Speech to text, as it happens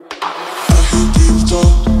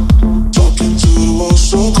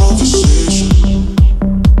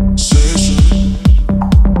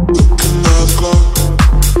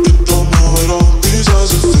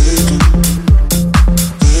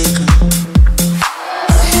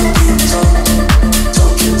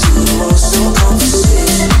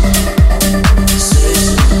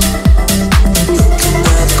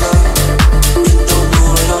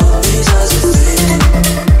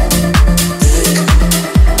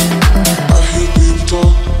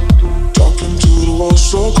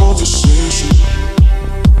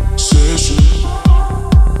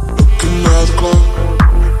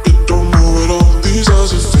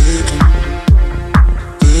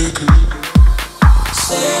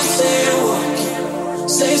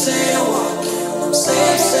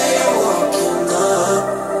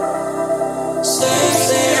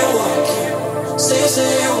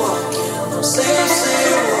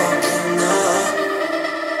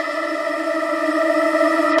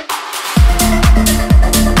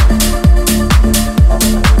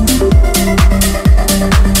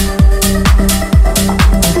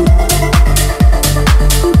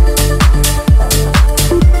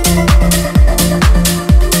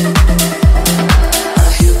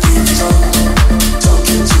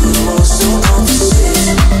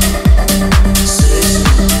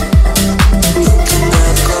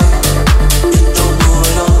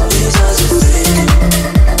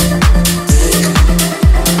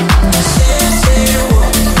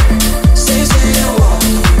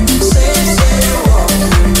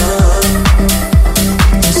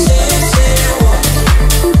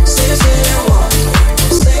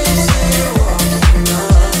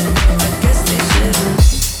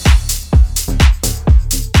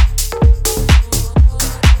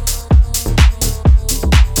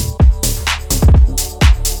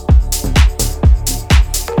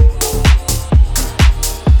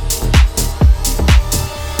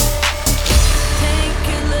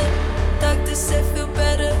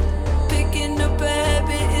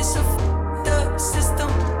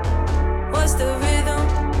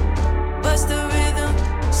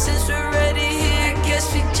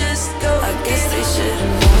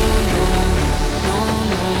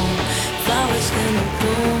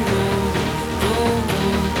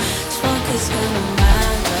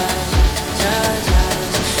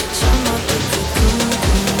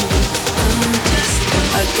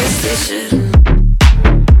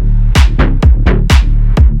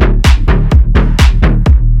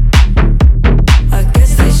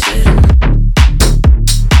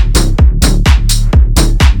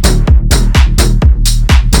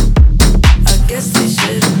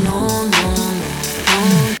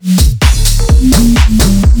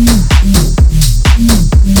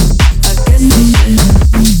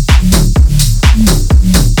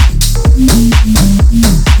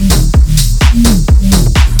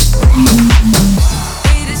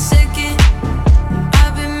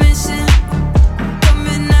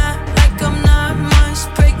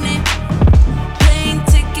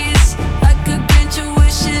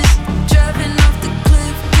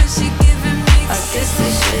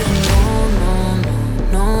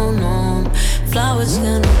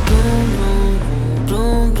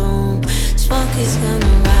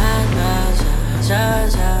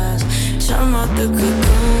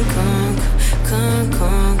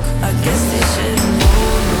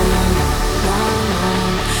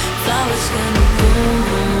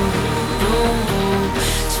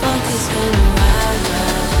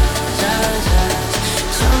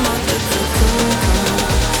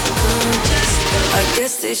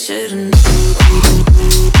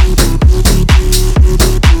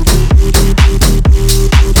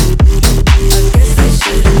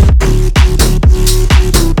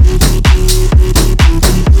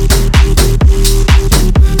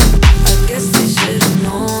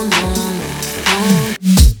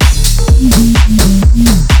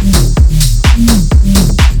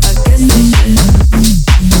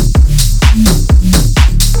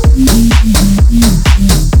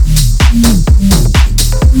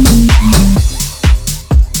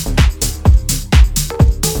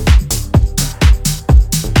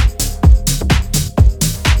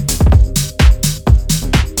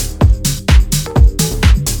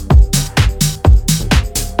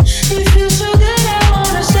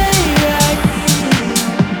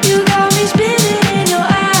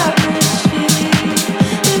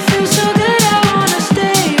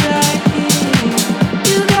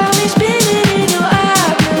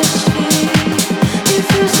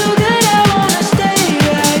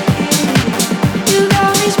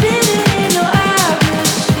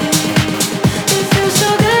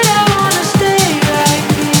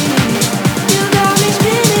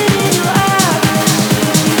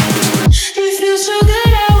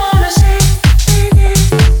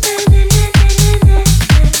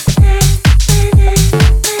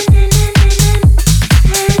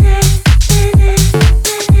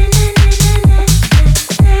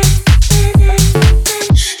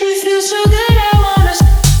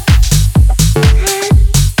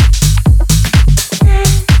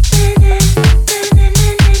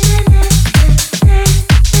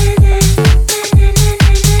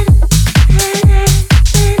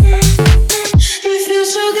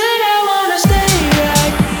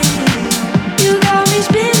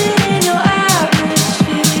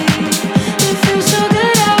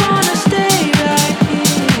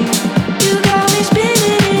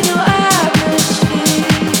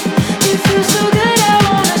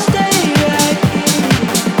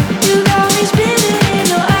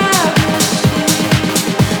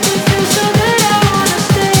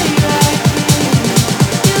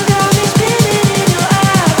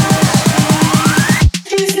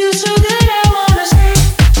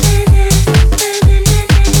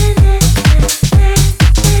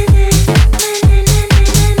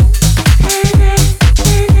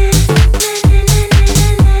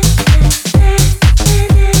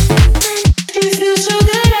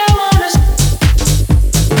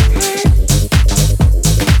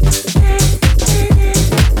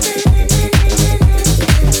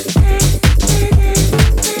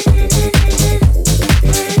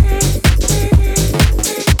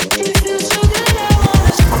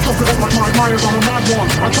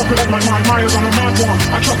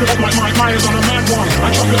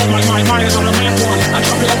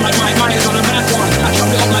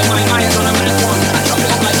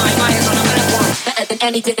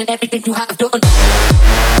anything and everything you have done.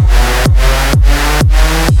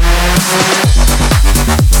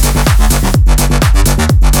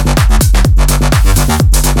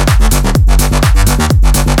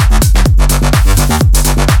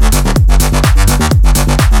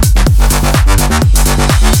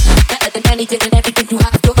 Better than anything and everything you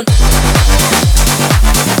have done.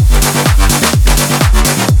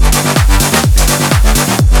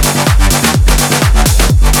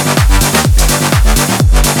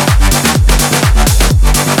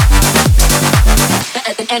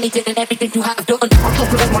 Anything and everything you have done. I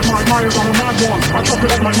chop it up like my Myers on a mad one. I chop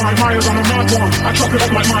it up like my Myers on a mad one. I chop it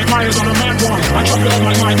up like my Myers on a mad one. I chop it up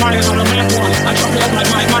like my Myers on a mad one. I chop it up like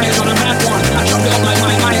my Myers on a mad one. I chop it up like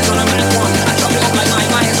my Myers on a mad one. I chop it up like my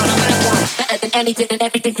Myers on a mad one. Better than anything and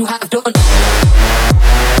everything you have done.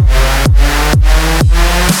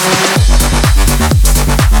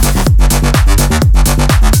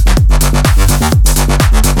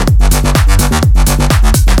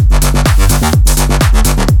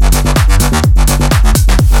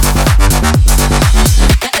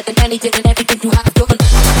 Anything and everything you have done.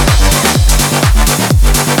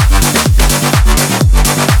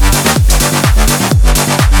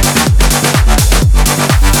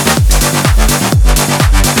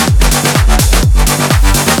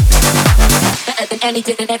 Better than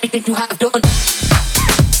anything and everything you have done.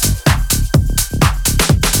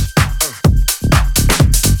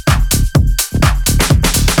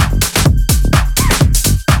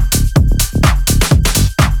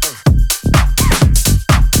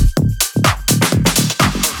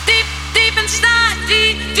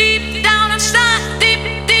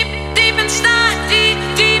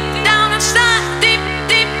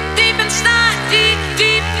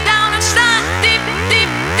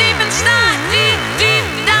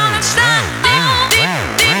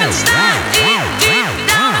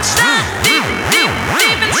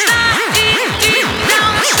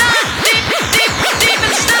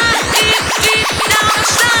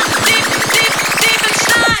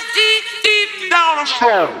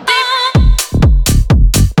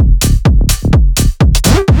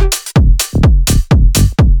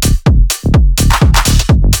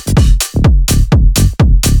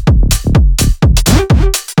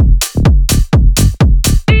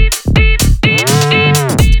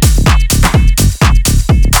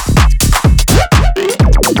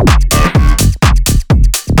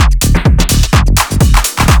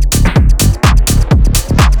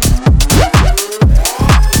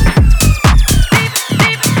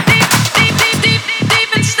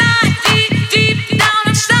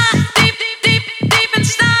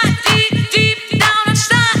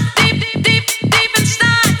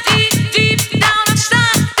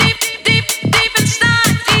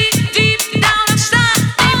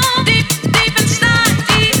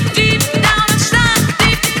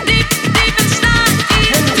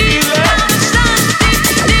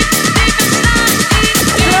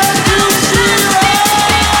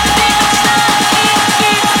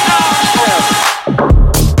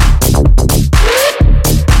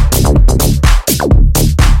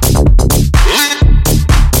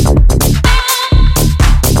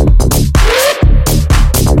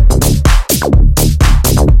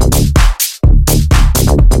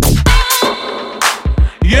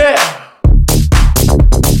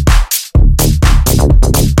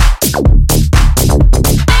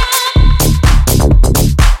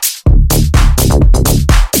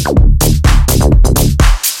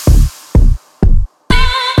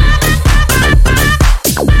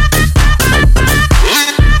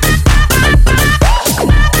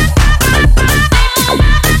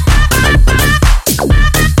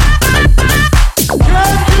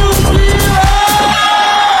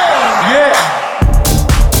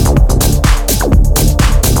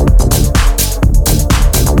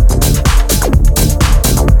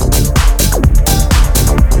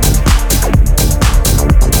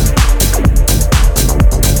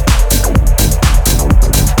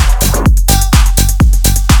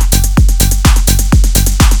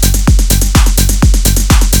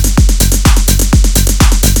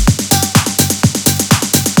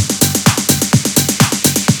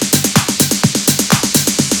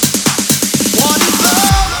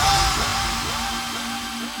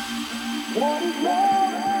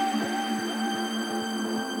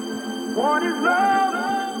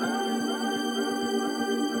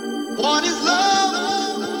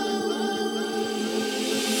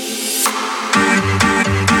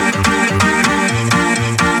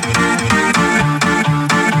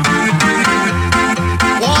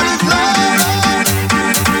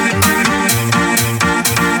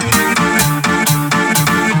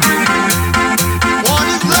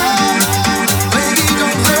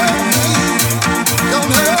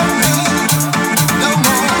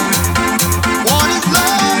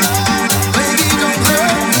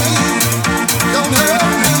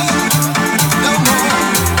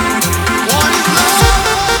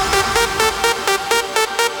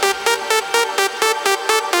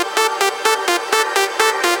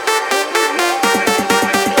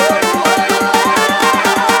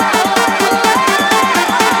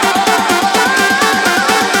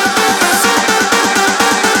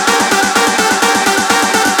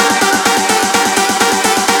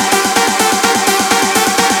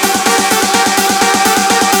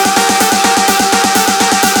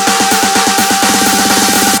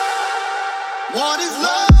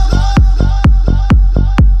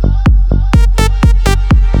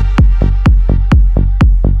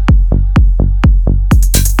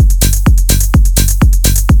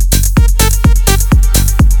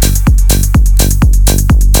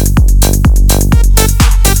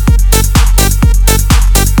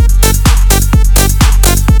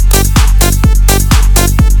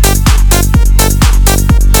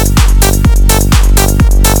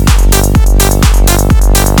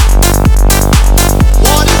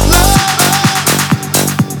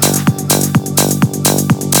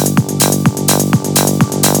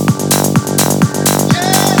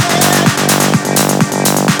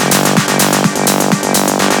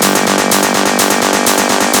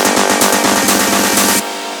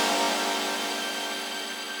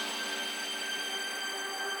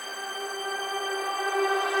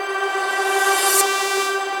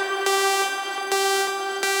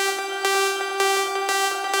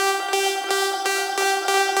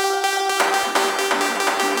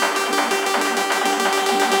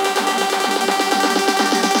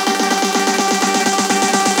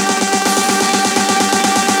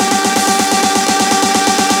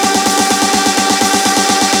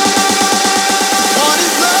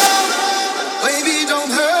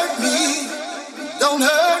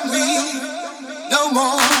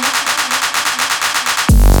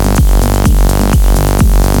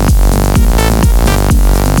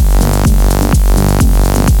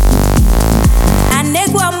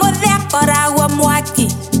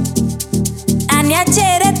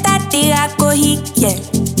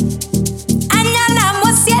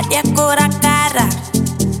 siete cura cara.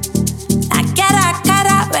 La cara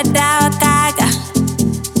cara without caga.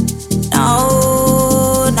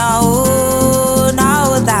 No, no,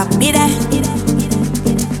 no, that beat it.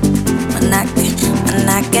 When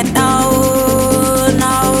I get no,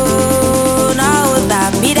 no, no,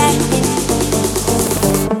 that beat it.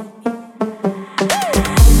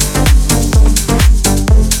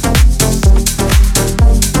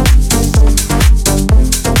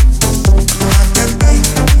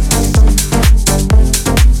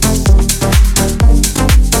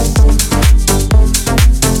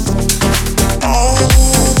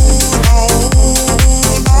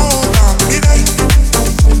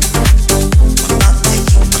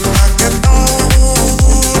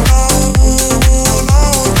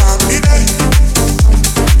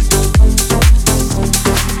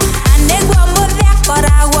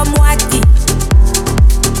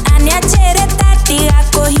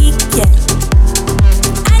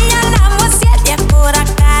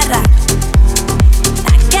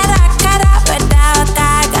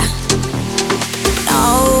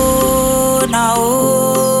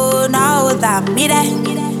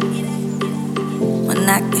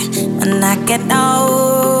 When I get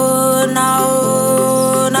no,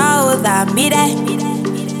 no, no, that beat it.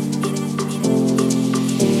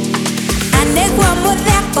 Ane guamu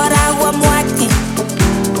de akora guamu aki.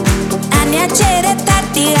 Ane achere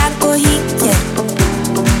tati ako hike.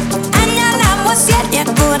 Anya namo siete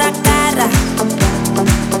akora cara.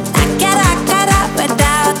 Akara cara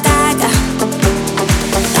without taga.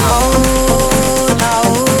 No.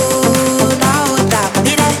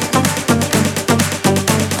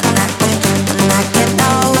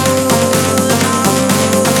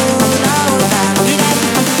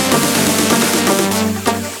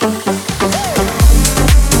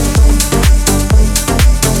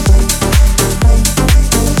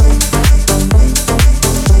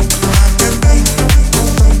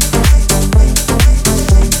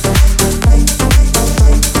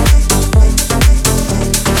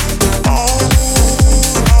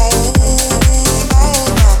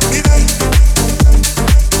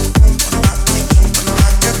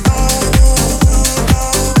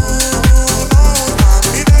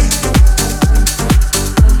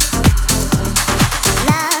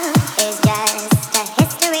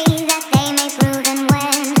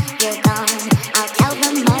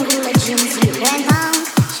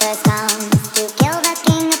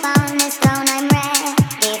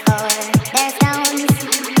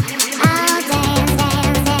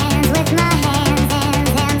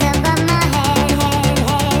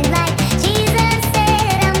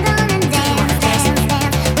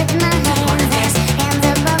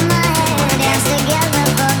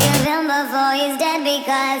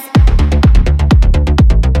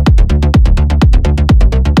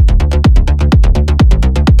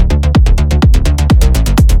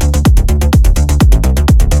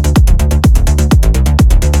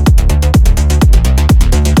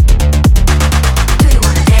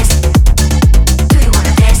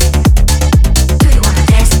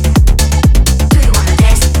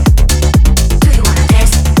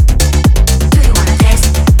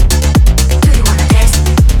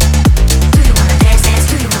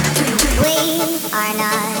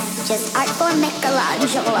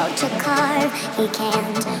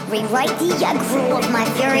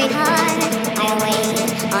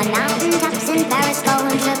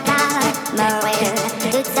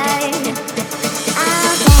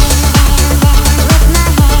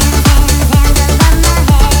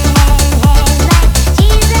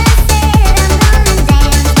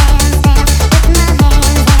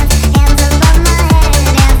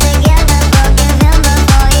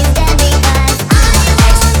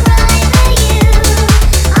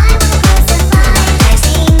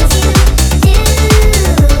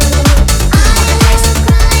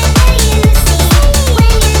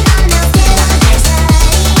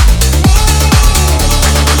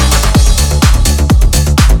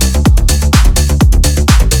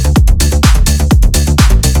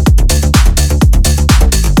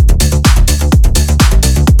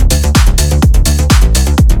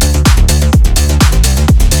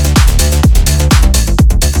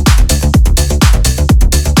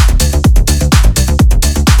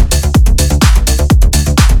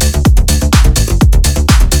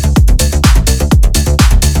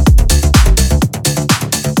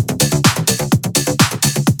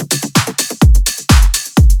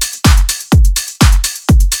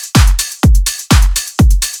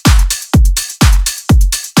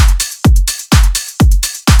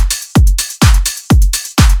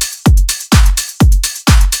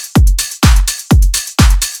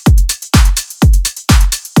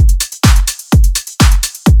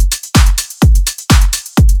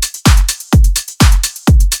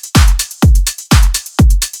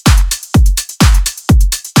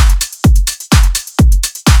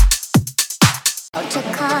 to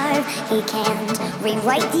carve. He can't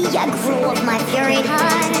rewrite the groove of my fury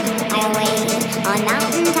heart. I wait on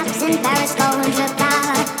mountain tops in Paris, going to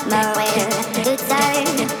power. Maria to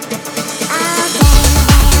third. I'll dance,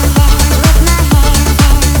 dance, dance with my hands,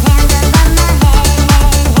 hands, hands above my head,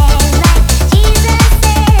 head, head. Like Jesus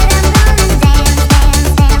said, I'm gonna dance, dance,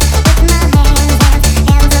 dance with my hands,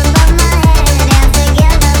 hands above my head. Dance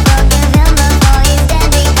together, forgive him before he's dead,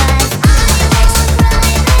 because I won't cry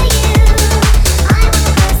for you. I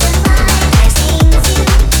won't crucify the things you do.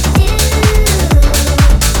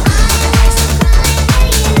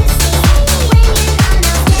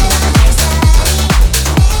 I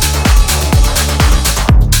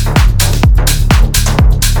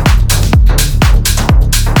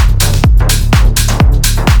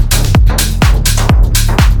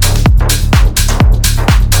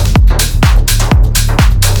won't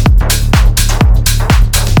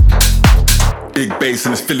cry for you. See when you're gonna feel Big bass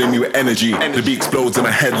and it's filling me with energy. The beat explodes in my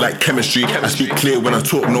head like chemistry. I speak clear when I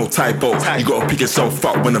talk, no typo. You gotta pick yourself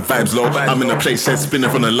up when the vibe's low. I'm in a place head spinning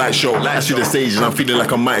from the light show. I see the stage and I'm feeling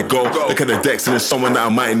like I might go. Look at the decks and it's someone that I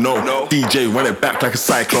might know. DJ run it back like a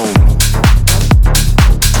cyclone.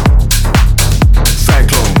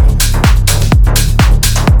 Cyclone.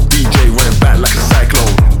 DJ run it back like a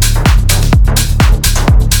cyclone.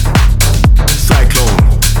 Cyclone.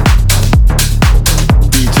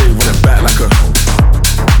 DJ run it back like a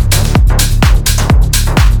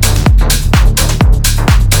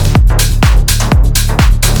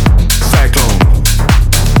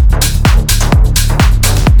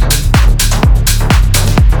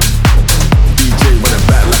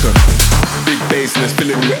and it's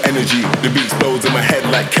filling me with energy. The beat explodes in my head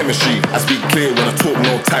like chemistry. I speak clear when I talk,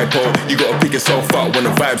 no typo. You gotta pick yourself up when the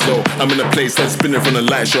vibe's low. I'm in a place that's spinning from the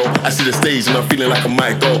light show. I see the stage and I'm feeling like I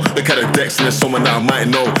might go. Look at the decks and there's someone that I might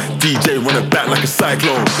know. DJ run it back like a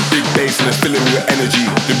cyclone. Big bass and it's filling me with energy.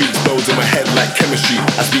 The beat explodes in my head like chemistry.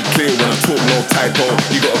 I speak clear when I talk, no typo.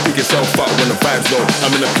 You gotta pick yourself up when the vibe's low.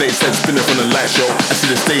 I'm in a place that's spinning from the light show. I see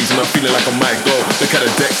the stage and I'm feeling like I might go. Look at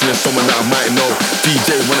the decks and there's someone that I might know.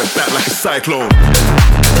 DJ run it back like a cyclone.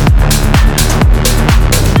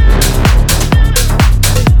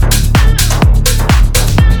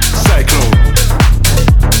 Cyclone.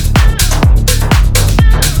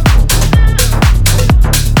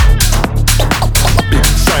 Big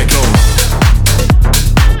cyclone.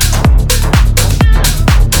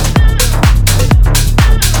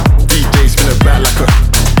 DJ spin it back like a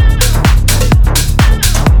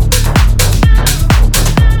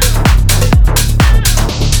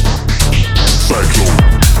cyclone.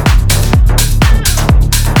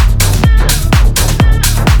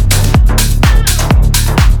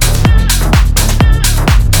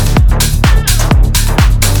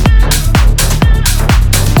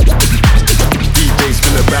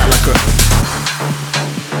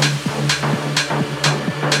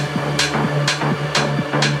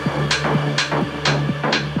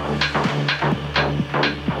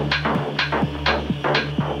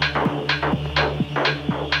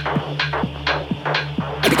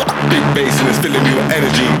 Bass and it's filling me with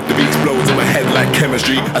energy. The beat explodes in my head like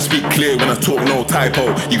chemistry. I speak clear when I talk, no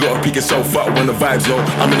typo. You gotta pick yourself up when the vibe's low.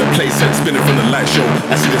 I'm in a place head spinning from the light show.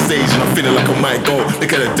 I see the stage and I'm feeling like I might go.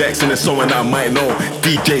 Look at the decks and there's someone that I might know.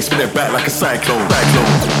 DJ spin it back like a cyclone.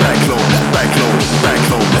 Cyclone, cyclone, cyclone,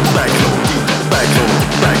 cyclone, cyclone, cyclone,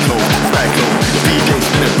 cyclone, cyclone. DJ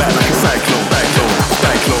spin it back like a cyclone.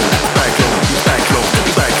 Cyclone, cyclone, cyclone,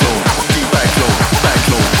 cyclone, cyclone, cyclone,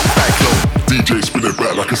 cyclone, cyclone. DJ spin it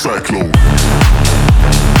back like a cyclone.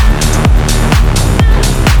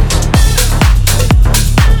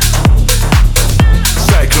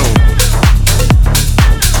 Cyclone.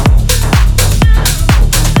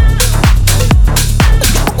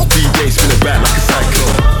 DJ spin it back like a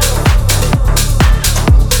cyclone.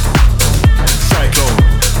 Cyclone.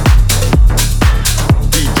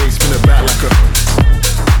 DJ spin it back like a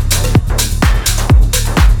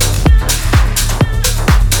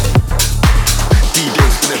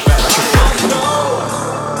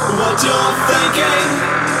what you're thinking.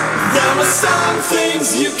 There are some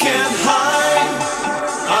things you can't hide.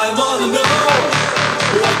 I wanna know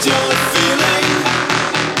what you're feeling.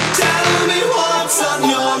 Tell me what's on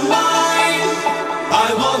your mind. I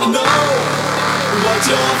wanna know what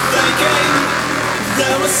you're thinking.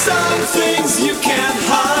 There are some things you can't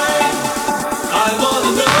hide. I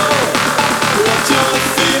wanna know what you're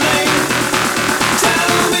feeling.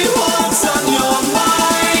 Tell me what's on your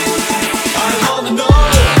mind. I wanna know.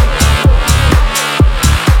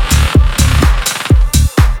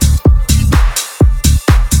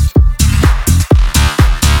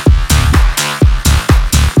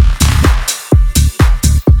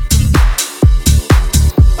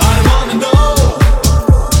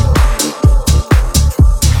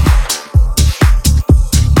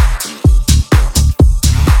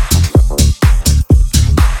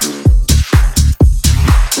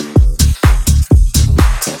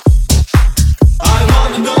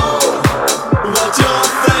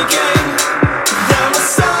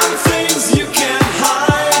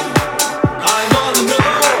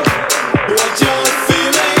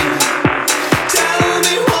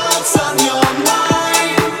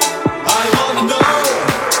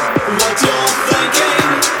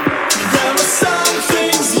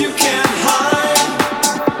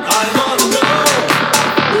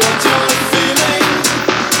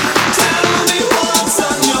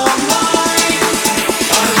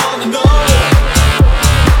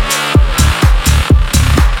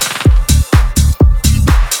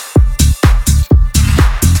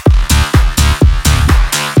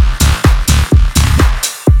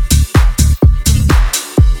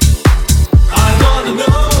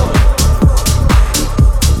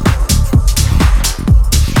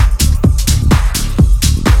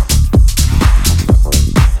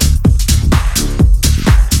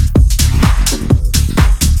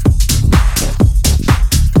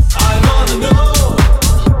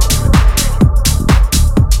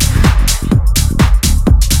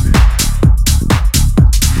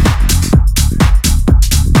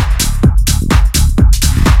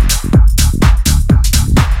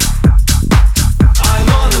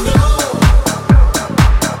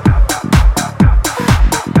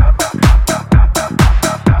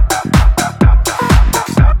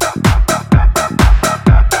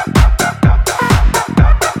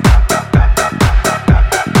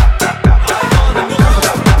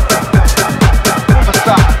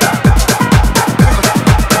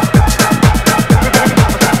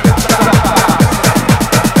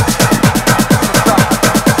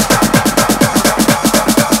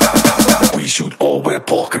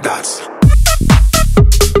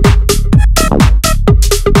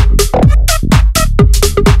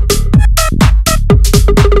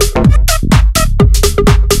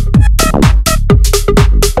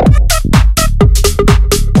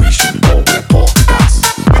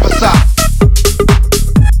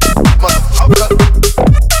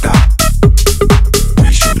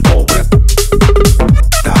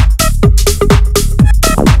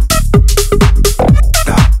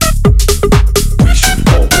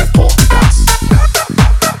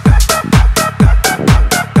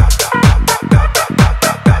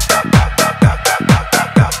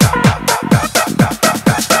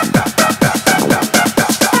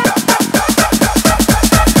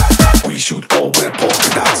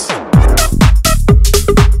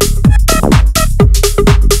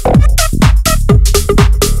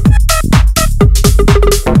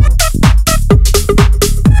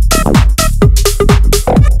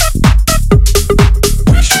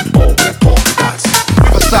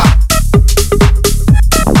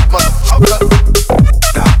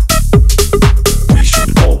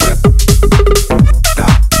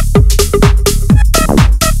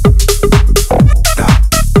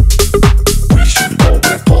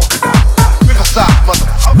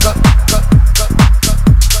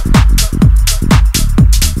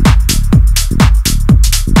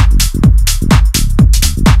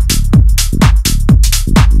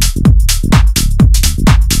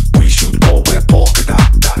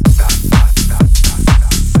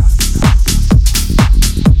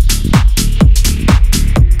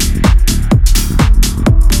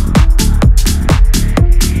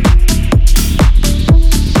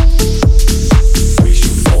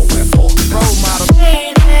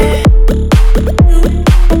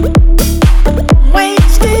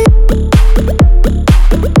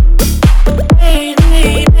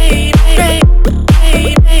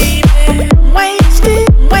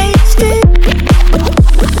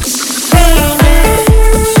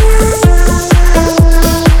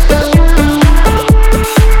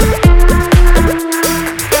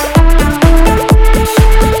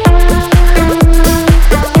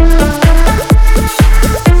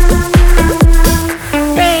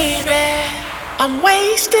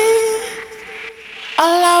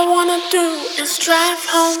 is drive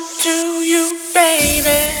home to you,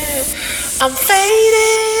 baby. I'm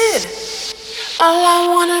faded. All I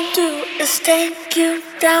wanna do is take you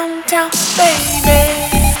downtown, baby.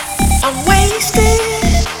 I'm wasted.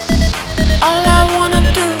 All I wanna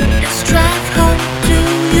do is drive home to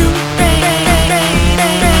you, baby. I'm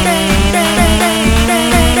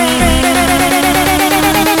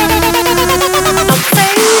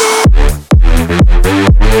faded.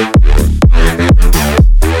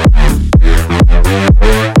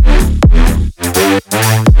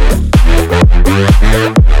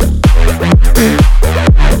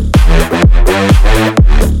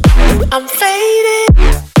 I'm faded.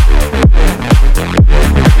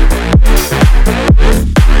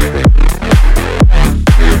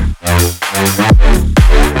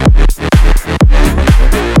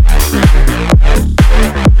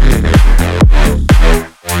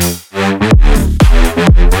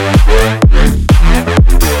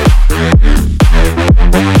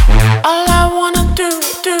 All I wanna do.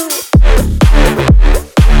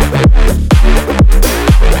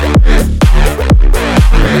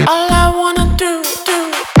 All I wanna do.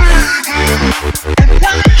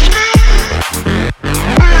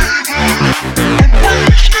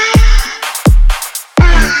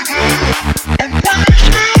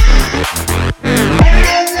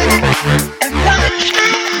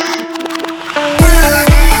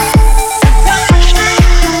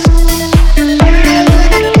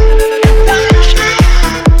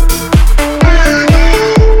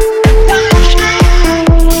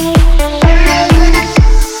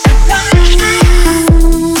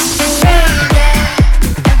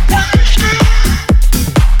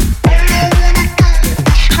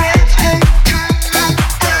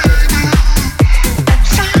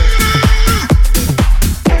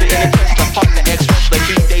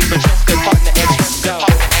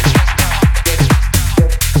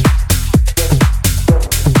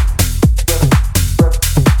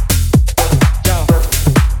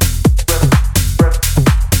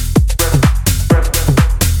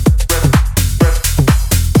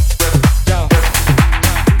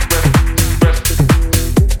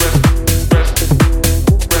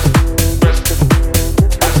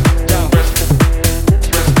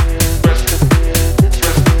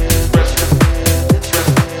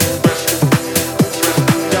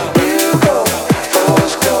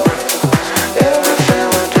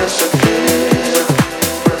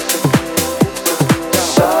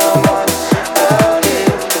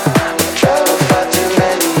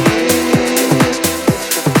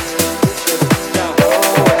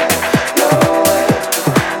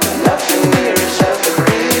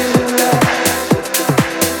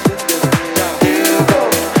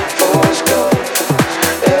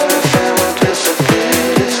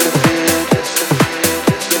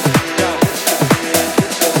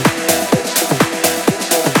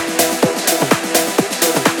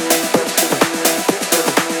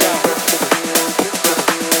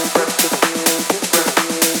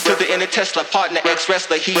 Tesla, partner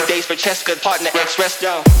ex-wrestler, he dates for Cheska, partner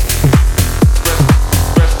ex-wrestler.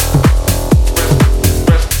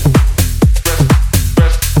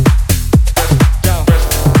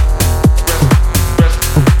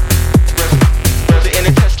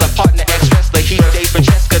 He dates for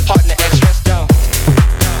Cheska,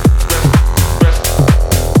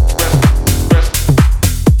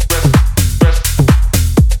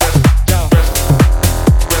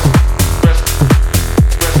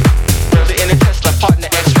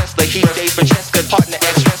 partner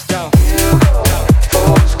ex-wrestler.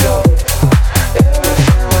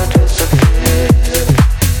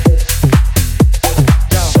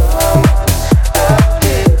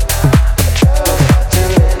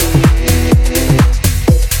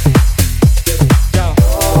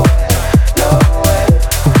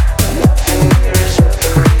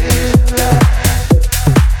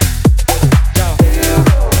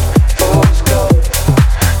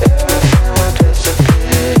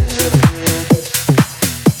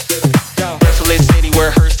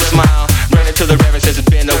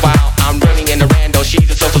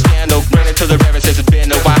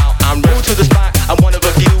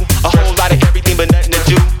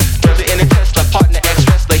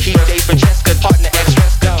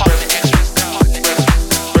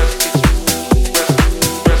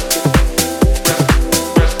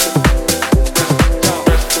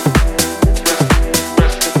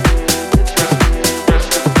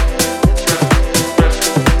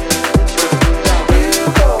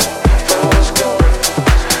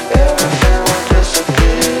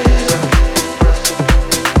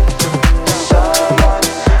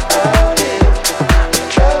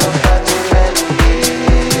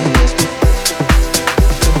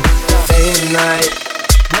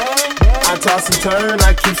 turn,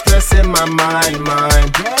 I keep stressing my mind.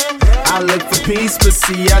 I look for peace, but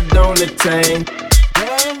see I don't attain.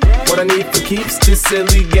 What I need for keeps this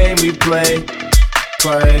silly game we play.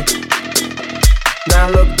 Now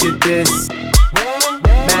look at this.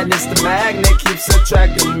 Madness, the magnet keeps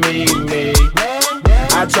attracting me.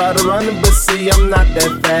 I try to run it, but see I'm not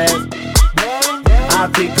that fast. I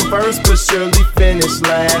peak first, but surely finish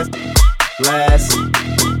last.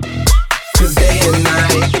 Cause day and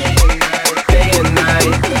night, day and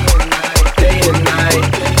night, day and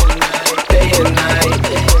night, day and night,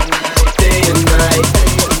 day and night.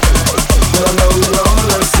 No,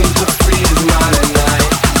 seems to free his mind at night,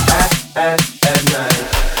 at night.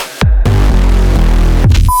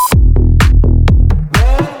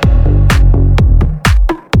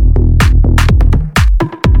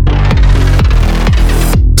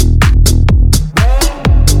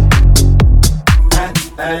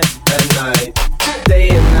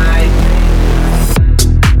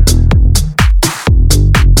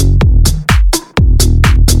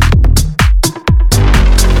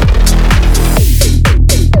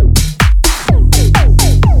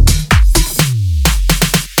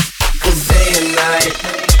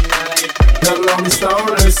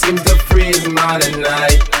 Seems to free his mind at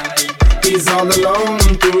night. He's all alone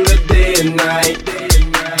through the day and night.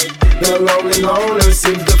 The lonely loner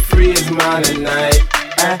seems to free his mind at night.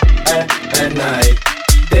 At night,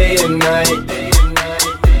 day and night.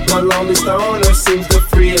 The lonely stoner seems to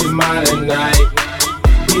free his mind at night.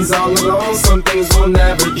 He's all alone, some things will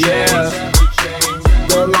never change.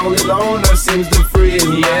 The lonely loner seems to free his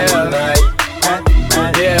mind at night. At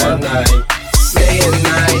night, day and night.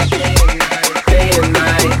 Day and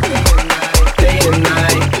night, day and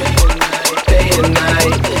night, day and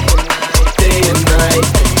night, day and night.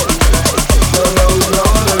 The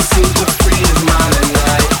loner seems to free his mind at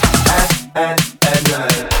night, at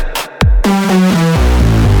night.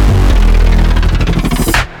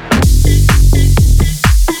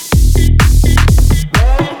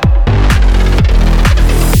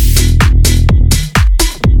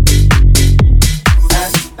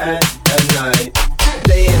 At night,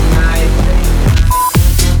 day and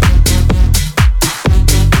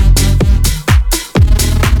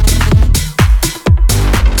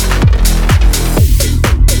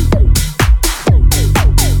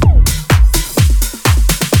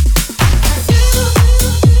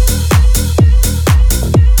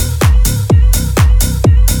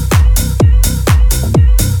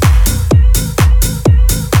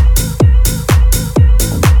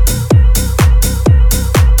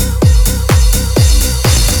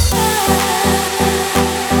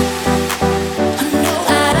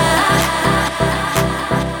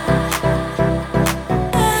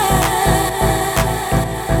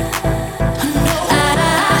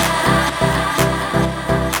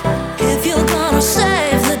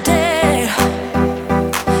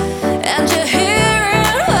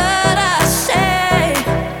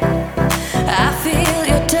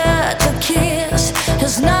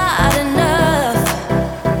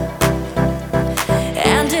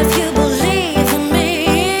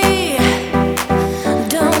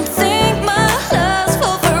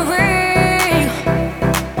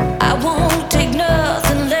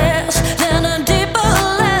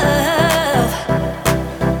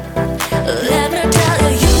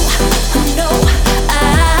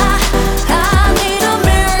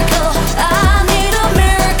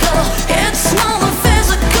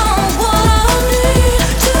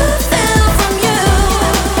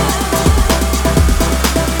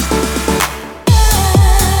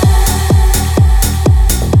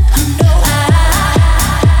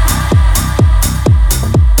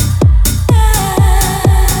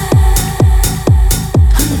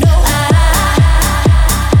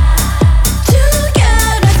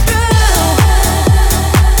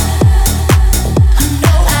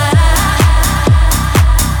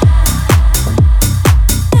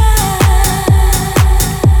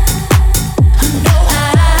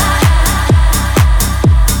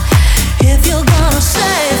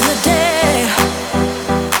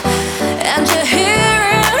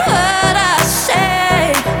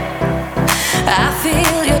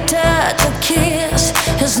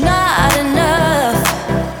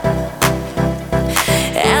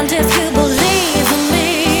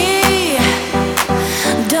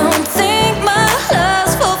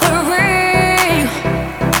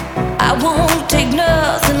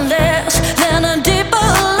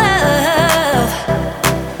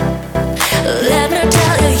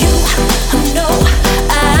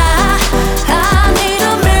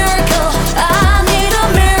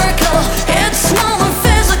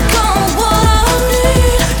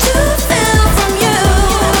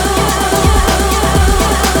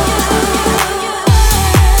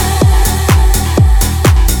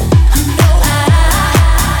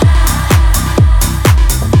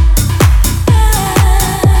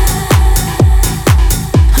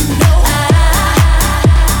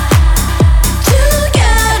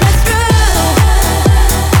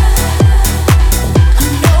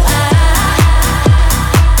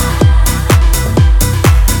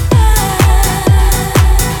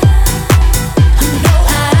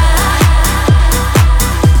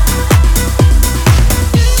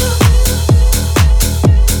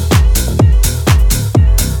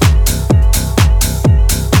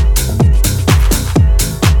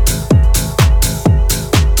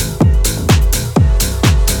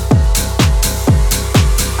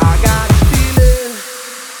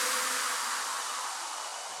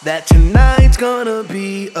tonight's gonna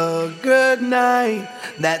be a good night.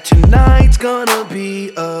 That tonight's gonna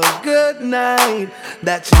be a good night.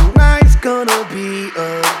 That tonight's gonna be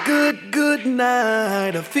a good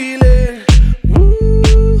night. I feel it.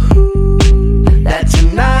 That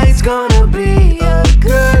tonight's gonna be a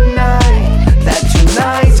good night. That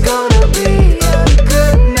tonight's gonna be a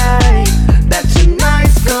good night. That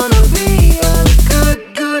tonight's gonna be a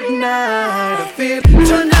good night. I feel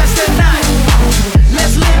tonight's the night.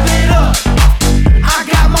 Let's live it up. I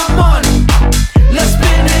got my money. Let's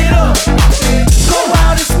spin it up. Go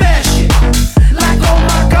out and smash it. Like oh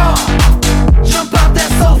my God. Jump out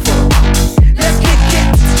that sofa. Let's get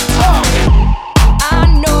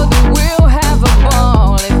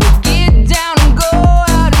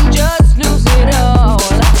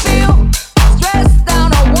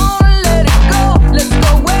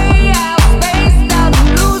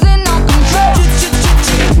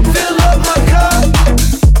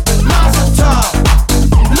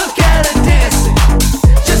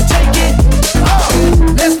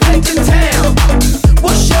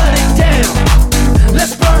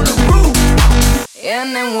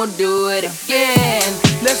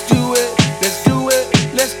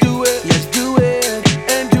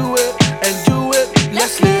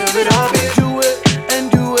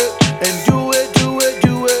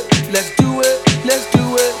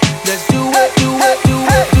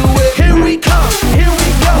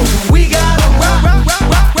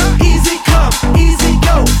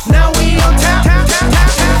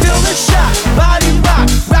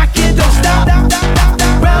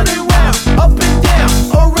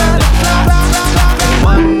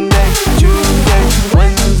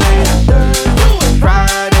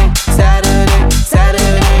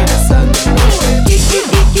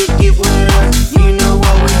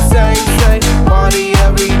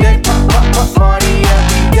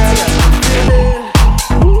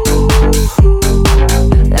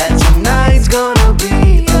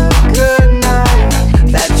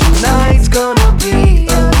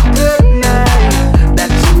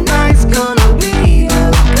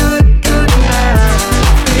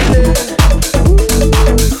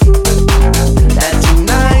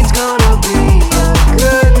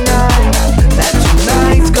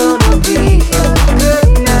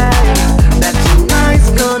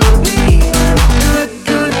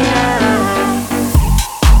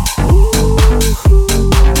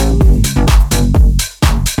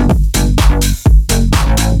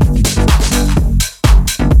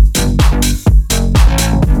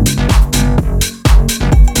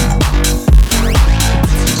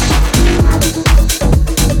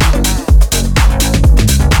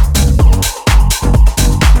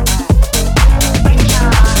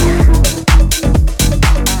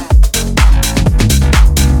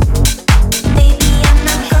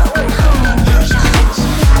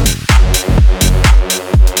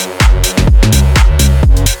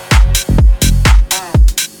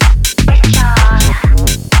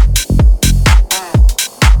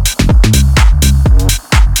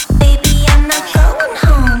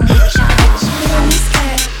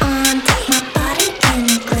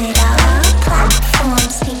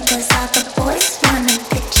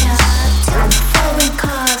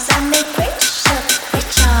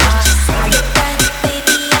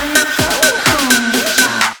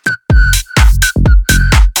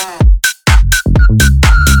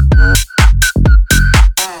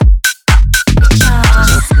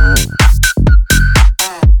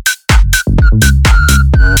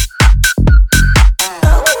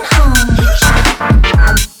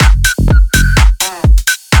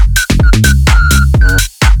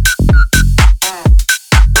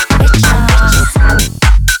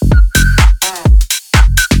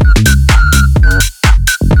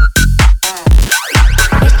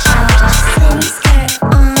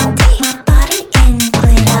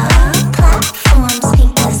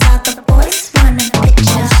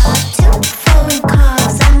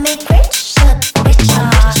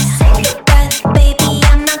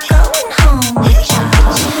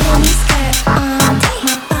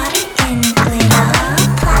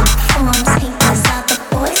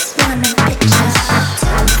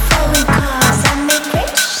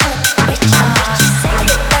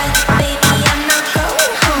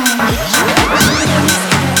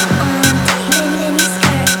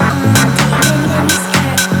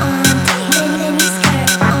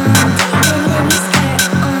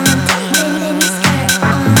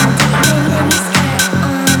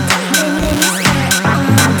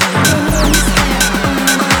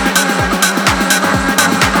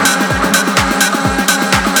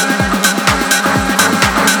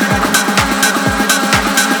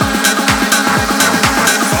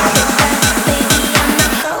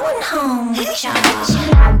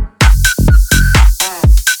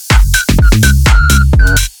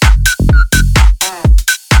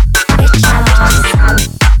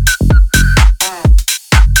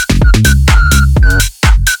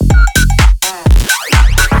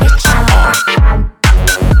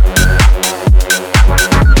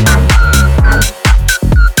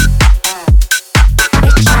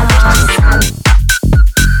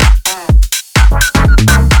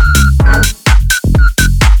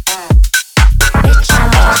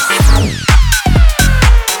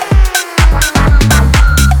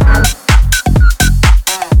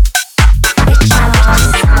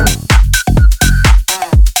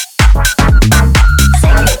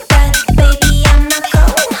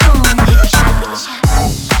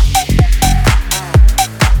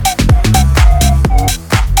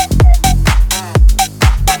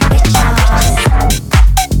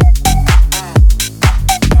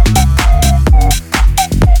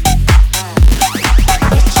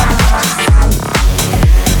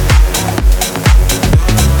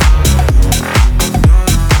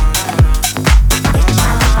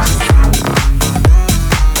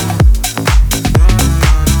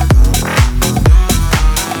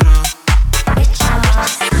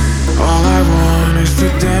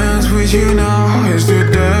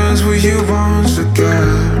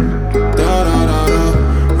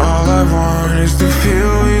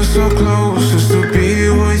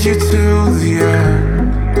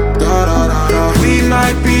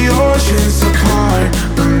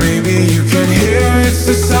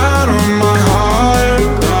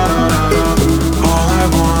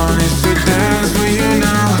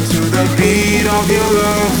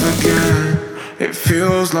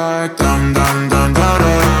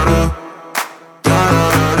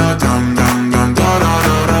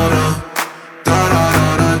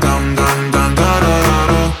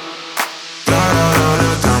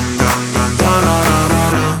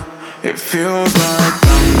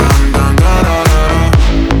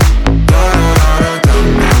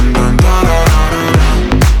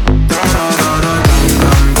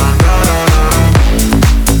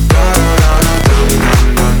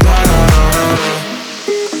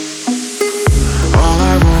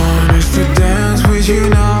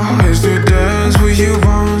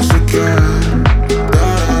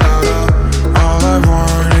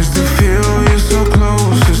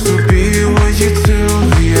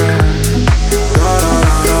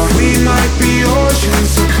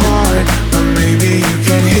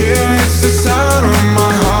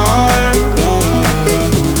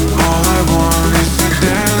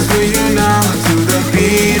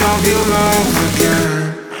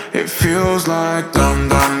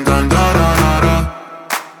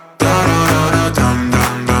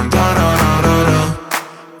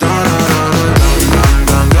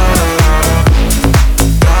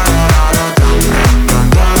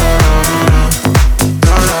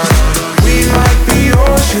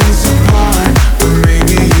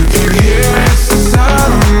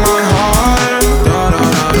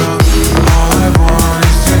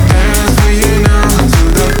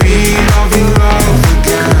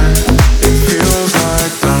Feels like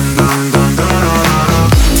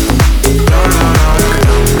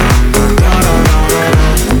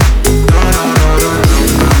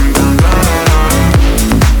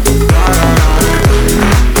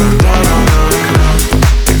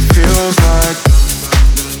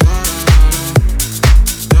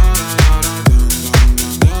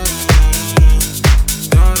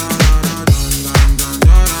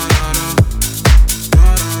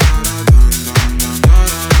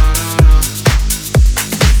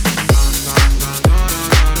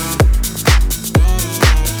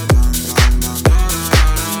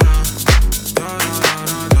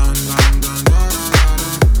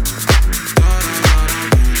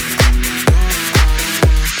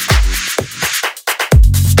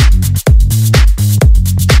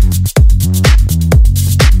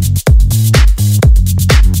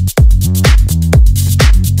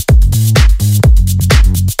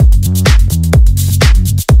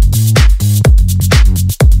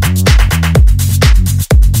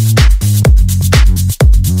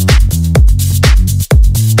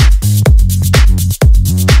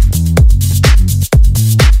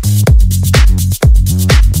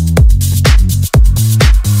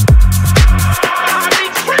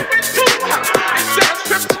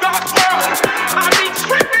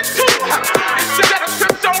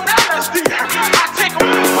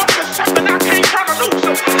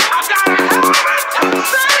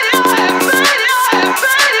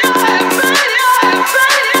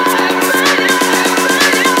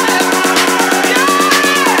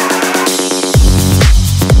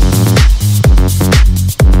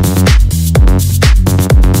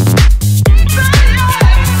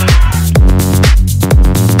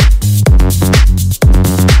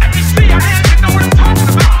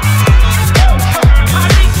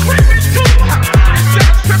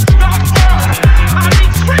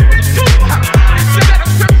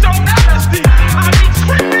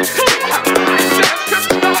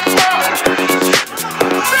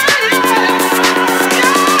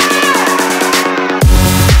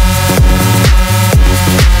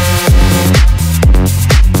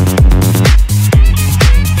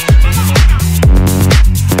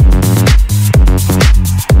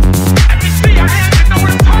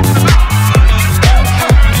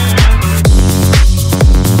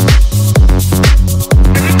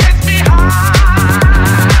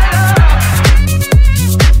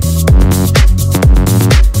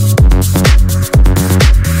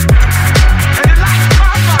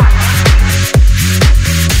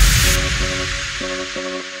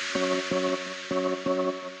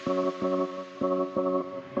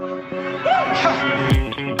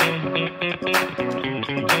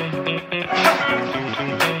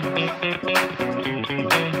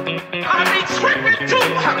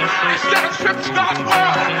Instead of trips God's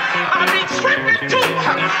world, I be tripping too.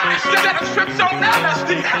 Instead of trips on LSD,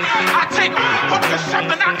 I take focus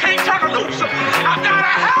something